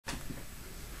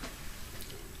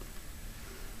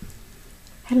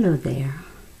Hello there,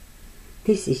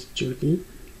 this is Judy,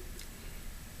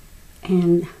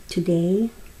 and today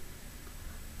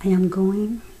I am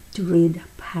going to read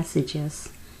passages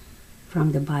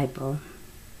from the Bible,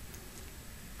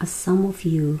 as some of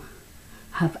you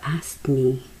have asked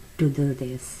me to do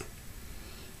this,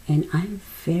 and I'm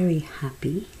very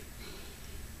happy,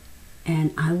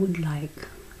 and I would like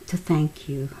to thank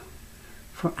you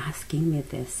for asking me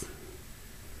this,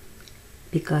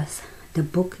 because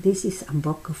this is a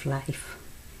book of life,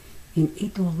 and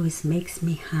it always makes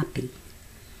me happy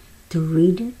to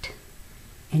read it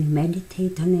and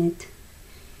meditate on it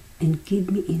and give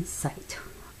me insight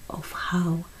of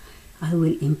how I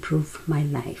will improve my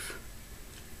life.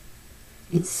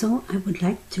 And so I would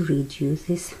like to read you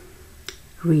these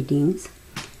readings,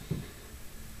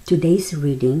 today's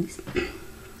readings,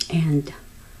 and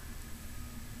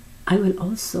I will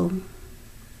also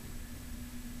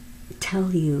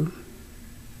tell you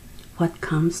what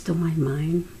comes to my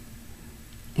mind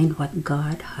and what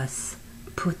God has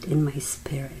put in my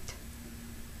spirit.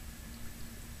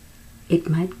 It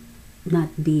might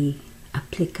not be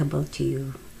applicable to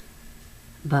you,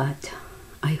 but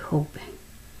I hope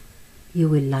you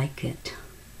will like it.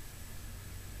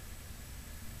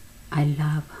 I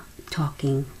love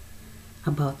talking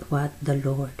about what the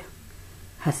Lord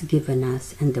has given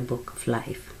us in the book of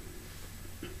life.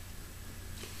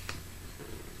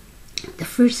 The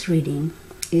first reading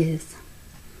is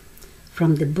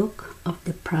from the book of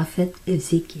the prophet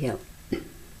Ezekiel.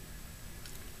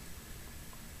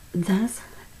 Thus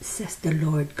says the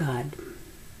Lord God,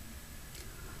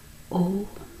 O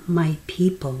my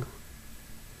people,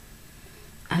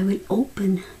 I will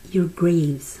open your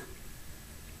graves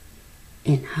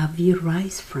and have you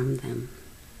rise from them,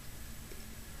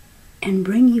 and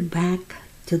bring you back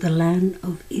to the land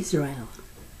of Israel.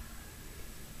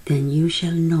 Then you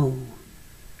shall know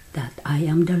that I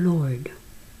am the Lord.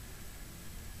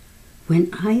 When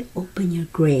I open your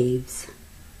graves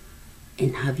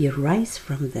and have you rise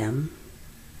from them,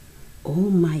 O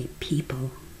my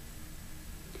people,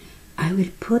 I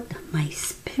will put my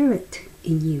spirit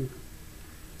in you,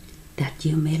 that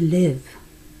you may live,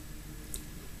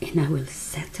 and I will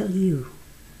settle you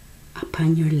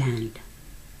upon your land.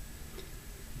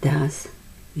 Thus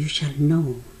you shall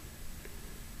know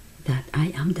that I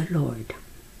am the Lord.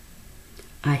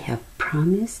 I have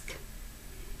promised,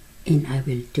 and I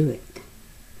will do it,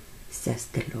 says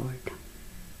the Lord.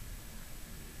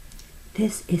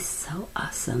 This is so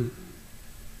awesome,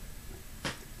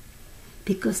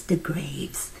 because the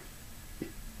graves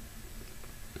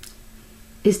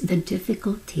is the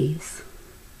difficulties,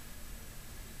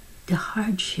 the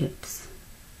hardships,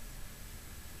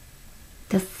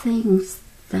 the things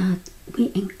that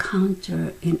we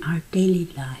encounter in our daily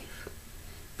life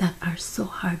that are so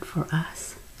hard for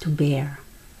us to bear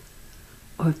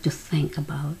or to think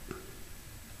about.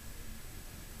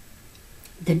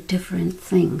 The different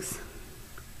things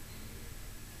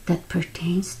that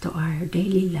pertains to our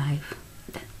daily life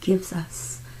that gives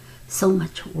us so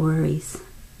much worries,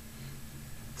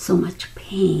 so much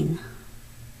pain,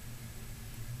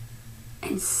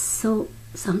 and so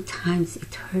sometimes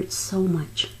it hurts so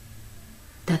much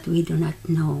that we do not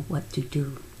know what to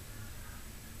do.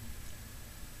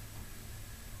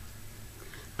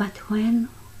 But when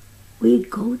we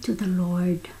go to the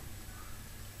Lord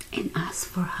and ask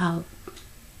for help,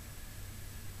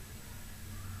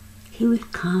 He will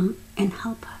come and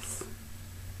help us.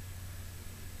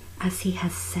 As He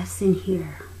has says in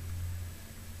here,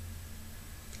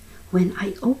 when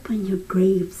I open your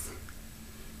graves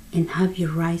and have you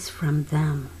rise from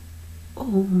them,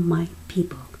 O my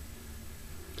people,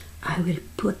 I will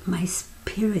put my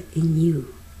spirit in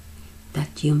you,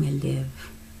 that you may live.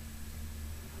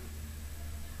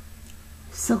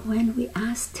 So when we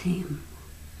ask Him,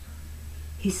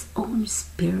 His own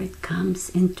Spirit comes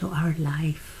into our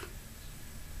life,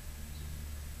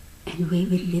 and we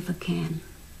will live again.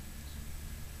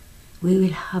 We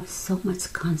will have so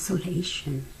much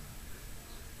consolation.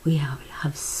 We will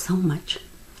have so much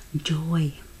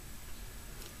joy.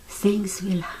 Things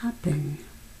will happen.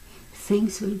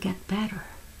 Things will get better.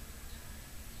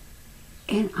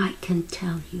 And I can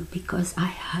tell you, because I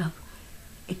have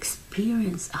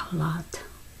experienced a lot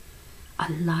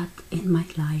in my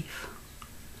life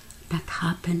that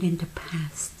happened in the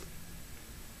past.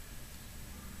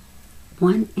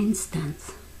 One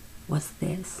instance was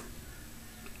this.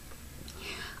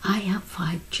 I have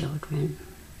 5 children.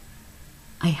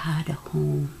 I had a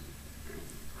home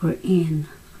wherein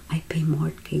I pay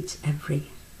mortgage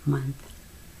every month.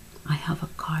 I have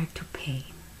a car to pay.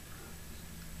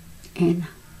 And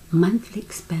monthly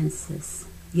expenses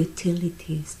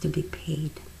utilities to be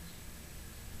paid.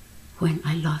 When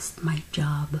I lost my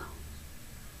job,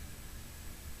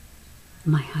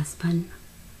 my husband's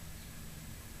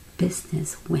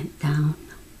business went down.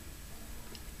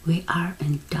 We are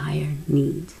in dire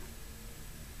need.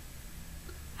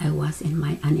 I was in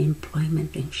my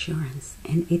unemployment insurance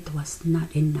and it was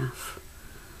not enough.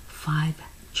 5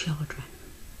 children.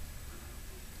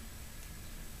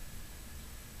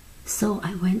 So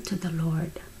I went to the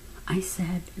Lord. I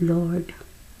said, Lord,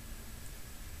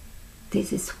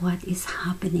 this is what is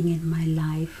happening in my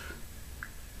life.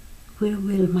 Where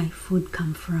will my food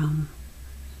come from?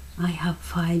 I have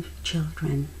 5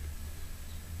 children.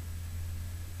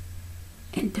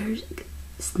 And there's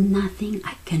nothing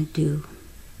I can do.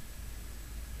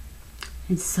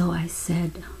 And so I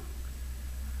said,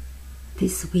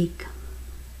 this week,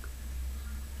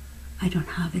 I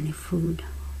don't have any food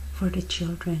for the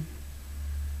children.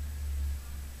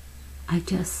 I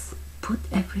just put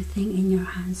everything in your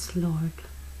hands, Lord.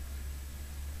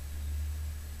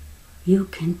 You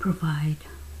can provide.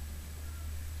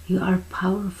 You are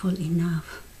powerful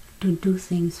enough to do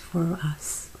things for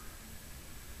us.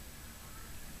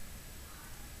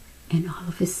 And all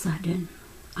of a sudden,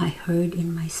 I heard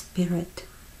in my spirit,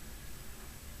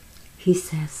 He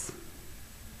says,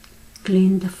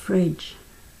 clean the fridge.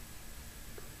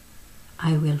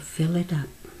 I will fill it up.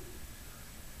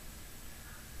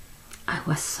 I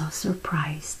was so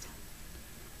surprised.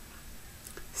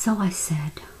 So I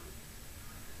said,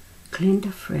 clean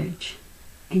the fridge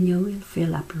and you will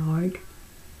fill up, Lord.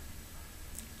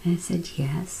 And he said,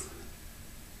 yes.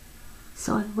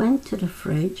 So I went to the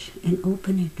fridge and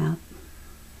opened it up.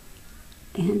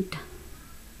 And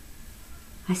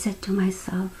I said to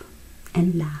myself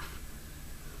and laughed,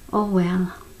 oh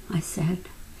well, I said,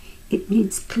 it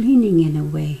needs cleaning in a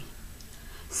way.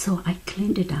 So I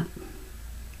cleaned it up.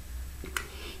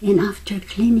 And after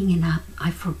cleaning it up,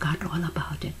 I forgot all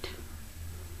about it.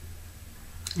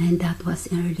 And that was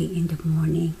early in the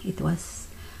morning. It was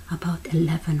about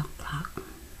 11 o'clock.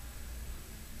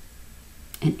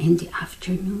 And in the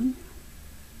afternoon,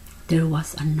 there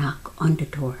was a knock on the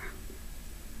door.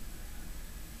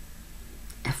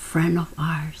 A friend of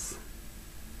ours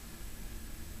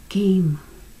came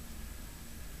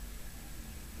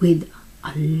with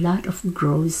a lot of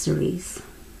groceries.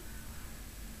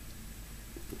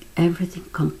 Everything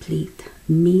complete.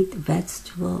 Meat,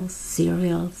 vegetables,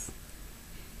 cereals,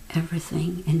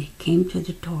 everything. And he came to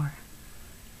the door.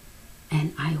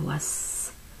 And I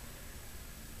was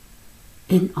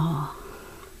in awe.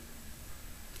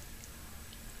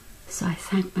 So I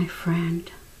thanked my friend.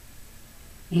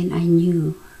 And I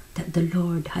knew that the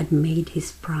Lord had made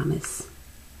His promise.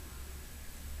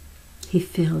 He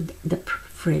filled the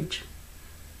fridge.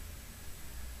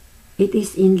 It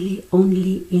is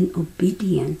only in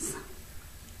obedience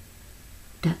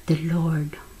that the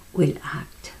Lord will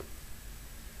act.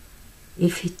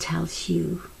 If He tells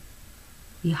you,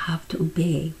 you have to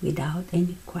obey without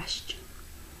any question.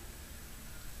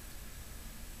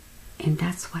 And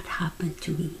that's what happened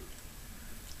to me.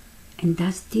 And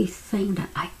that's the thing that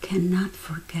I cannot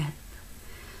forget.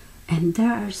 And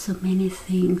there are so many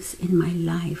things in my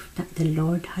life that the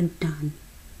Lord had done.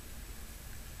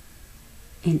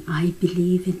 And I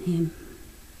believe in Him.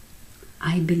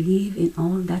 I believe in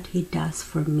all that He does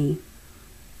for me.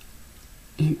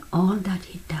 In all that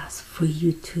He does for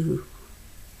you too.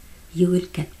 You will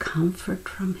get comfort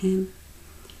from Him.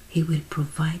 He will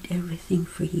provide everything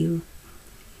for you.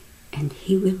 And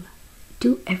He will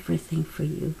do everything for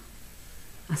you.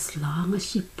 As long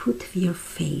as you put your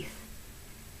faith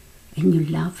and you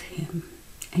love Him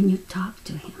and you talk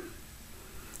to Him.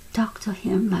 Talk to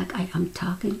Him like I am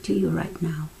talking to you right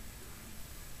now.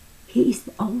 He is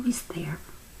always there.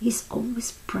 He's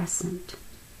always present.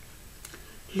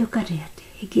 Look at it.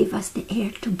 He gives us the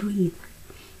air to breathe.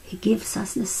 He gives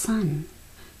us the sun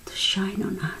to shine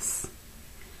on us.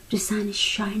 The sun is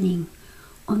shining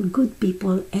on good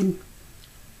people and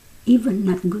even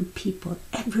not good people.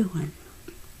 Everyone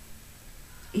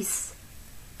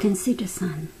can see the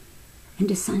sun, and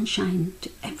the sunshine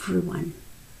to everyone.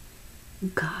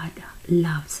 God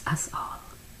loves us all.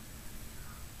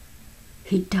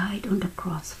 He died on the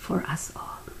cross for us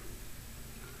all.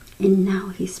 And now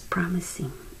He's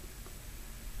promising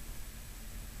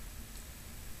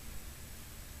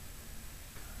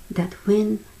that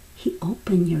when He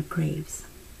opens your graves,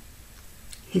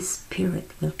 His Spirit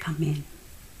will come in.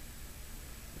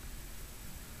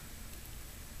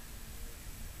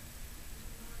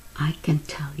 I can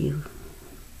tell you,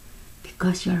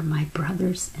 because you are my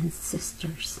brothers and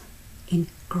sisters in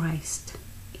Christ,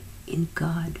 in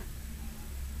God,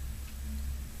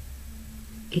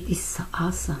 It is so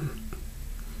awesome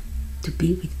to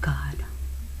be with God,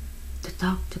 to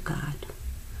talk to God,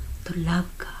 to love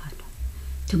God,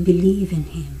 to believe in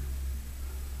Him.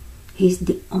 He is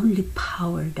the only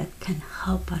power that can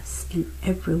help us in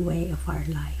every way of our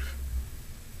life.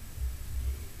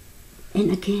 And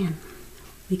again,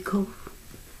 we go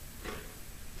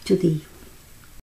to the